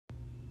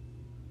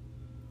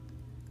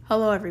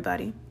Hello,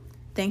 everybody.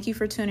 Thank you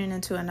for tuning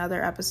into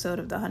another episode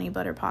of the Honey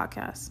Butter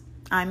Podcast.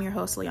 I'm your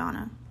host,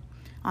 LeAna.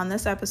 On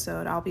this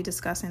episode, I'll be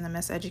discussing the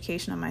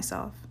miseducation of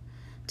myself.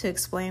 To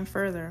explain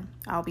further,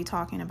 I'll be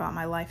talking about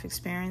my life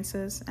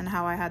experiences and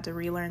how I had to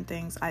relearn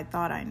things I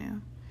thought I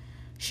knew.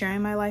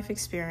 Sharing my life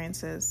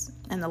experiences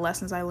and the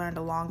lessons I learned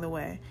along the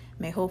way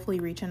may hopefully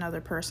reach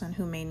another person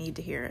who may need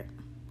to hear it.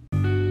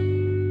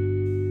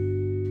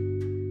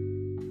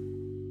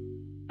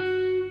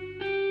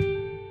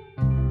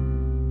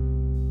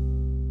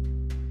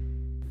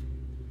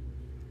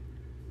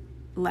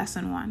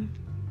 Lesson 1.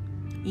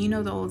 You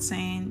know the old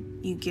saying,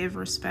 you give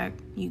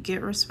respect, you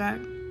get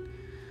respect?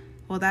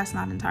 Well, that's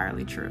not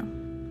entirely true.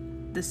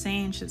 The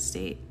saying should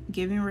state,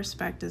 giving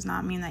respect does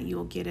not mean that you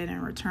will get it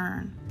in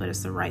return, but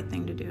it's the right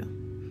thing to do.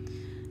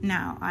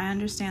 Now, I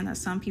understand that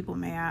some people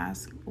may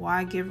ask,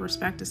 why give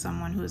respect to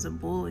someone who is a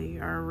bully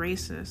or a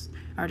racist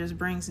or just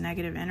brings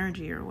negative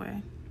energy your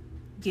way?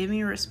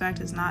 Giving respect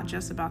is not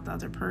just about the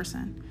other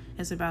person,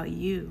 it's about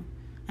you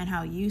and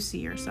how you see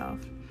yourself.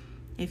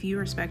 If you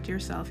respect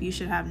yourself, you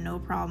should have no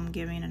problem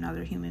giving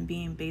another human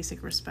being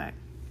basic respect.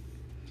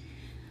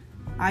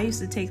 I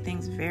used to take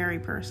things very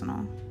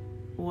personal.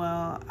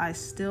 Well, I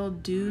still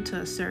do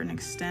to a certain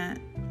extent,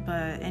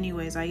 but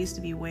anyways, I used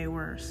to be way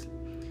worse.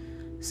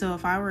 So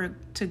if I were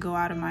to go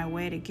out of my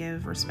way to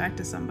give respect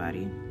to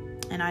somebody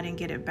and I didn't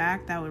get it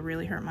back, that would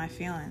really hurt my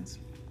feelings.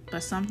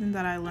 But something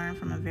that I learned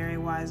from a very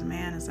wise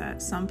man is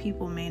that some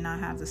people may not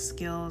have the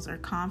skills or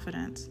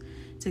confidence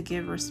to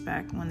give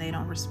respect when they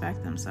don't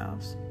respect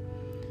themselves.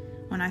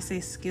 When I say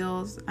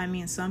skills, I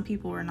mean some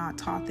people were not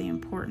taught the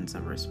importance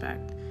of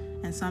respect,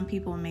 and some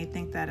people may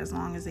think that as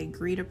long as they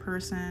greet a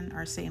person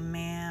or say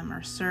ma'am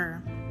or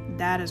sir,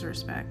 that is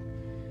respect.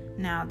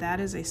 Now, that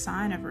is a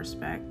sign of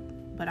respect,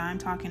 but I'm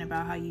talking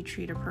about how you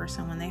treat a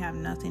person when they have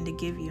nothing to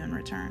give you in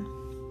return.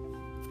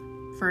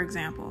 For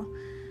example,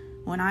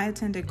 when I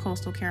attended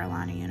Coastal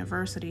Carolina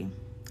University,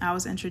 I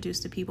was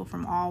introduced to people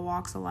from all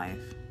walks of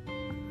life.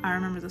 I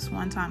remember this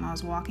one time I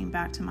was walking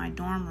back to my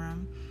dorm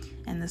room,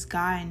 and this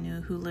guy I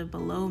knew who lived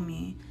below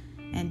me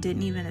and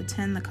didn't even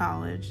attend the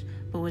college,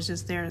 but was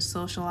just there to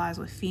socialize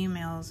with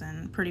females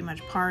and pretty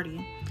much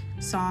party,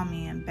 saw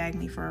me and begged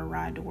me for a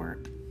ride to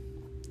work.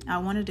 I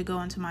wanted to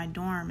go into my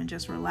dorm and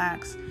just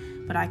relax,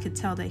 but I could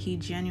tell that he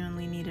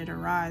genuinely needed a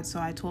ride, so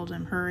I told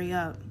him hurry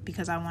up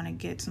because I want to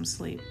get some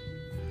sleep.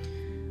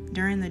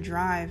 During the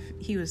drive,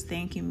 he was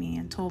thanking me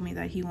and told me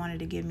that he wanted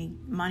to give me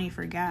money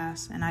for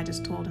gas, and I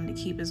just told him to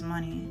keep his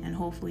money and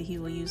hopefully he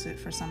will use it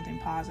for something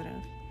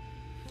positive.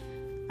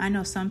 I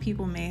know some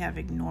people may have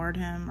ignored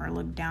him or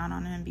looked down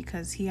on him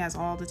because he has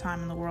all the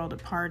time in the world to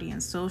party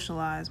and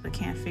socialize but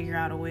can't figure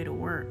out a way to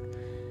work.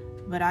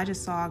 But I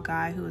just saw a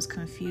guy who was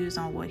confused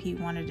on what he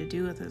wanted to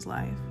do with his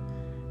life.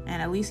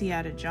 And at least he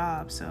had a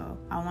job, so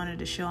I wanted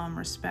to show him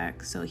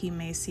respect so he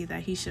may see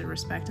that he should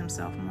respect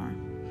himself more.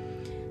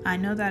 I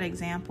know that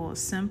example is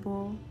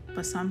simple,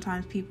 but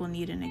sometimes people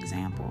need an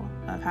example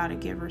of how to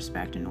give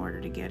respect in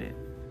order to get it.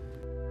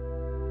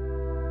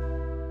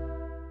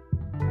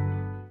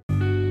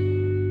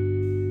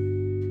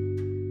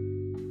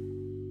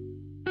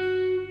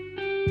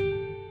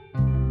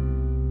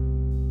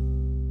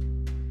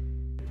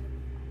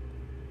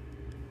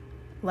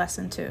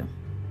 Lesson 2.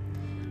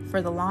 For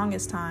the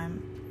longest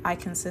time, I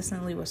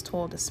consistently was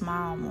told to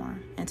smile more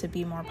and to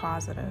be more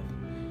positive.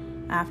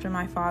 After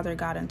my father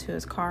got into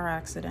his car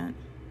accident,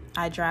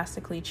 I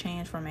drastically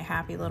changed from a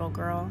happy little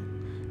girl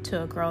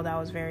to a girl that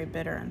was very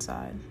bitter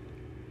inside.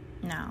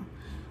 Now,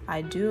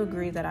 I do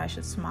agree that I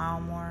should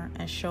smile more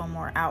and show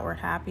more outward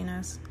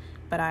happiness,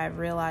 but I have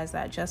realized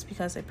that just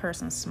because a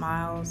person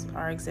smiles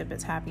or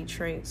exhibits happy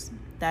traits,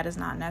 that does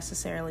not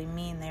necessarily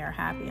mean they are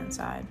happy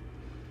inside.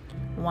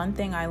 One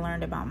thing I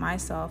learned about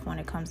myself when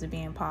it comes to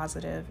being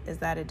positive is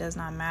that it does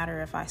not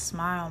matter if I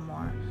smile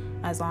more,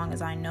 as long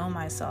as I know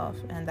myself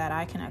and that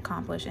I can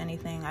accomplish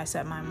anything I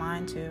set my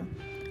mind to.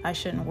 I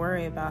shouldn't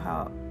worry about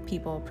how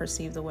people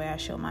perceive the way I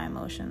show my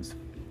emotions.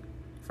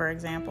 For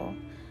example,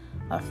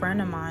 a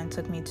friend of mine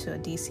took me to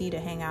DC to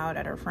hang out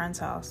at her friend's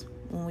house.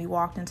 When we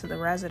walked into the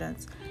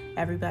residence,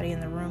 everybody in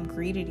the room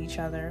greeted each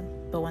other,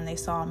 but when they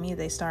saw me,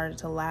 they started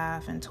to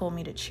laugh and told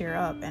me to cheer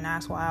up and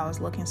asked why I was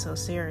looking so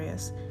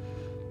serious.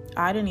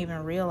 I didn't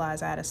even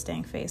realize I had a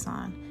stank face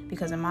on,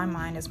 because in my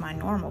mind it's my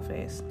normal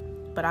face.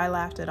 But I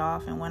laughed it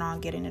off and went on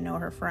getting to know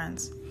her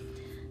friends.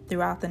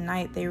 Throughout the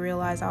night, they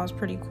realized I was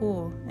pretty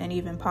cool and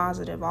even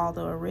positive,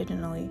 although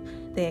originally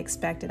they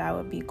expected I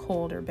would be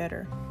cold or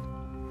bitter.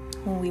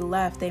 When we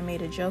left, they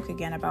made a joke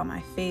again about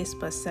my face,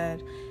 but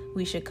said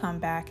we should come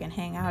back and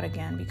hang out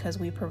again because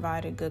we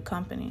provided good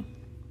company.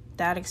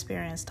 That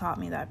experience taught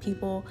me that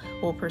people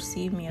will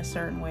perceive me a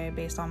certain way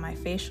based on my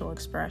facial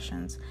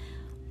expressions,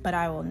 but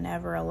I will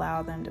never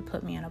allow them to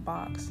put me in a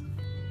box.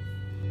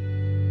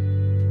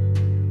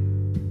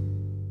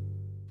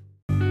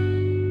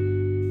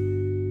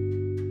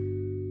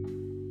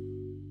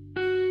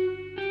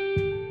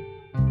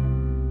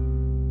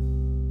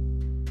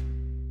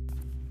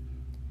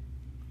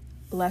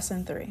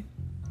 Lesson 3.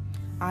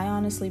 I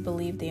honestly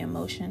believe the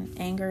emotion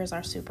anger is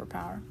our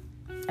superpower.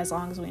 as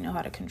long as we know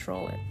how to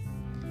control it.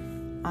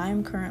 I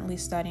am currently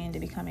studying to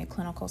become a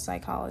clinical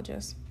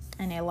psychologist,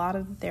 and a lot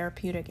of the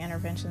therapeutic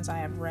interventions I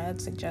have read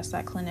suggest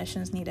that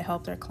clinicians need to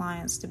help their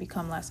clients to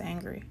become less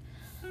angry.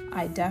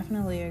 I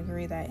definitely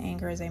agree that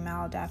anger is a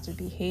maladaptive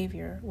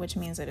behavior, which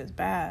means it is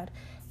bad,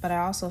 but I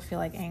also feel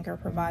like anger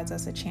provides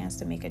us a chance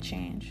to make a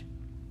change.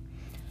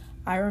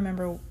 I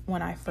remember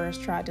when I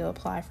first tried to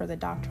apply for the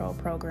doctoral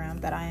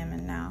program that I am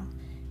in now,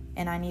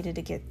 and I needed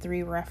to get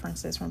 3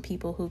 references from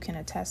people who can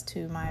attest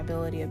to my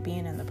ability of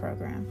being in the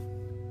program.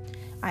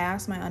 I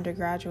asked my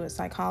undergraduate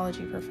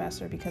psychology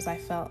professor because I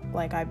felt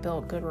like I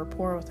built good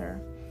rapport with her.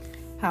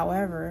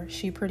 However,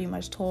 she pretty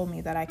much told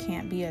me that I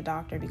can't be a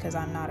doctor because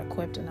I'm not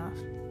equipped enough.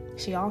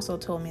 She also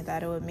told me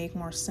that it would make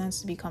more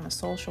sense to become a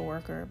social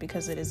worker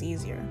because it is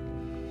easier.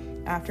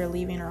 After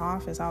leaving her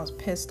office, I was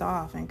pissed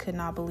off and could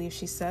not believe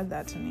she said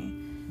that to me.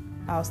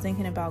 I was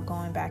thinking about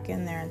going back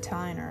in there and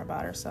telling her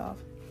about herself,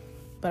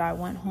 but I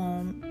went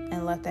home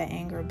and let that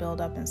anger build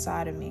up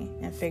inside of me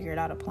and figured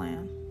out a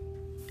plan.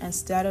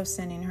 Instead of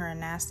sending her a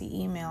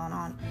nasty email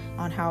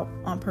on how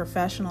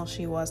unprofessional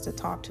she was to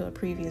talk to a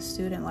previous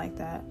student like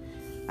that,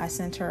 I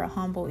sent her a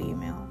humble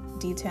email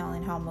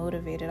detailing how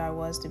motivated I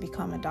was to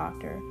become a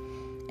doctor,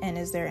 and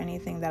is there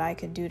anything that I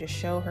could do to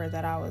show her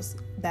that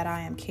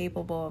I am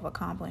capable of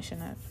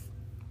accomplishing it.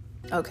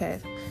 Okay,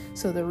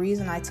 so the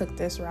reason I took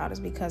this route is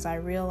because I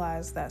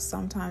realized that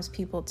sometimes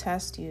people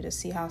test you to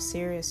see how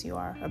serious you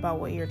are about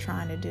what you're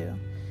trying to do.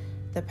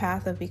 The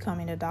path of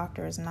becoming a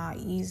doctor is not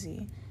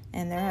easy,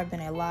 and there have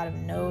been a lot of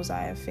no's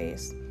I have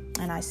faced,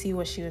 and I see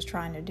what she was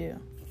trying to do.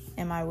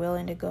 Am I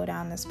willing to go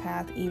down this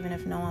path even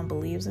if no one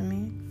believes in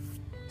me?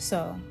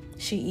 So,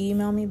 she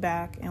emailed me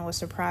back and was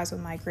surprised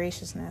with my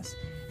graciousness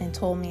and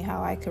told me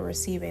how I could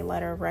receive a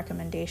letter of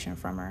recommendation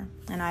from her,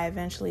 and I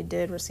eventually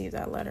did receive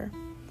that letter.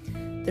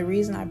 The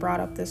reason I brought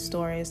up this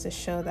story is to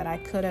show that I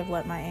could have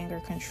let my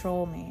anger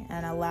control me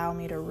and allow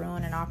me to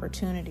ruin an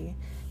opportunity,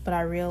 but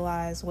I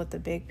realized what the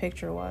big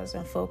picture was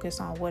and focused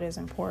on what is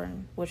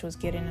important, which was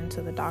getting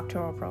into the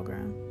doctoral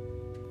program.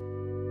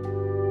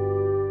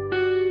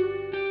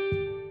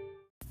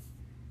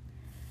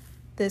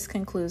 This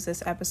concludes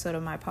this episode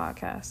of my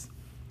podcast.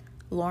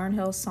 Lauryn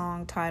Hill's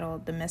song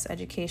titled The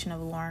Miseducation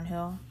of Lauryn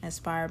Hill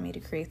inspired me to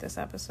create this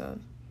episode.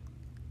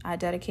 I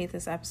dedicate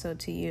this episode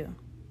to you,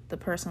 the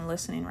person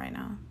listening right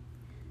now.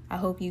 I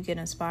hope you get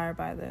inspired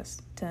by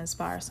this to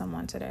inspire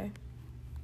someone today.